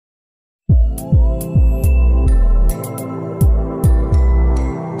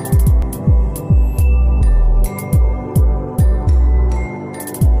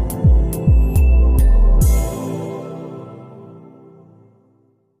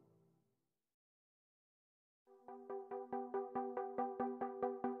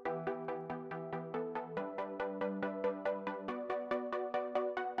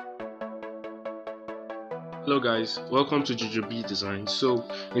Hello guys, welcome to Jojo Bee Designs. So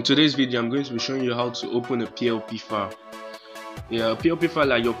in today's video I'm going to be showing you how to open a PLP file. A PLP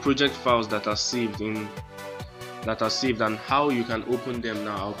file are your project files that are saved and how you can open them.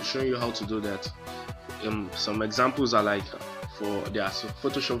 Now I'll be showing you how to do that. Some examples are like there are some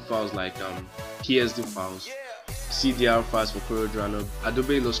Photoshop files like PSD files, CDR files for CorelDRAW.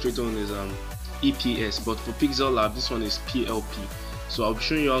 Adobe Illustrator is EPS, but for Pixellab this one is PLP. So I'll be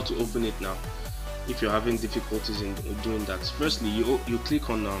showing you how to open it now. If you're having difficulties in doing that, firstly you click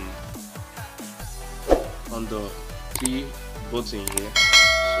on the three button here.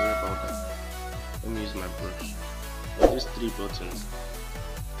 Sorry about that. Let me use my brush. These three buttons.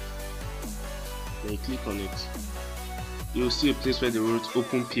 Then you click on it. You'll see a place where they wrote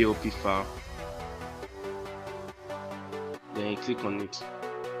open PLP file. Then you click on it.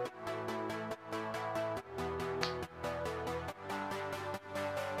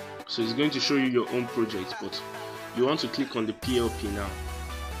 So it's going to show you your own project, but you want to click on the PLP now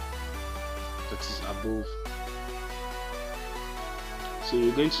that is above. So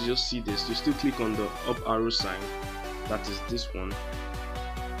you're going to just see this. You still click on the up arrow sign, that is this one.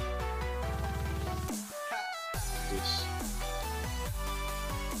 This.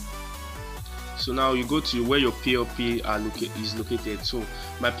 So now you go to where your PLP is located. So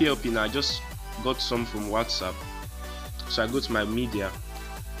my PLP now, I just got some from WhatsApp. So I go to my media.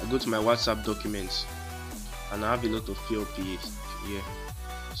 I go to my WhatsApp documents and I have a lot of PLPs here.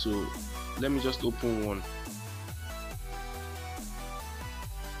 So let me just open one.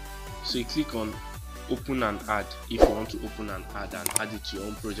 So you click on open and add if you want to open and add it to your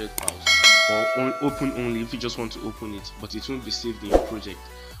own project files, or open only if you just want to open it, but it won't be saved in your project.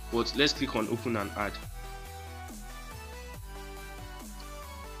 But let's click on open and add.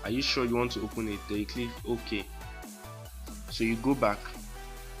 Are you sure you want to open it? Then you click OK. So you go back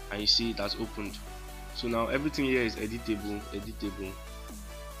and you see it has opened. So now everything here is editable.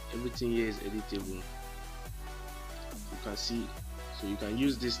 Everything here is editable. You can see, so you can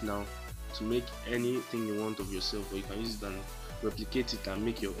use this now to make anything you want of yourself, or you can use it and replicate it and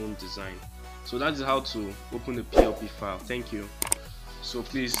make your own design. So that is how to open a PLP file. Thank you. So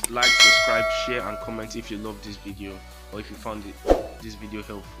please like, subscribe, share and comment if you love this video, or if you found this video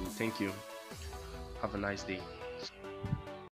helpful. Thank you. Have a nice day.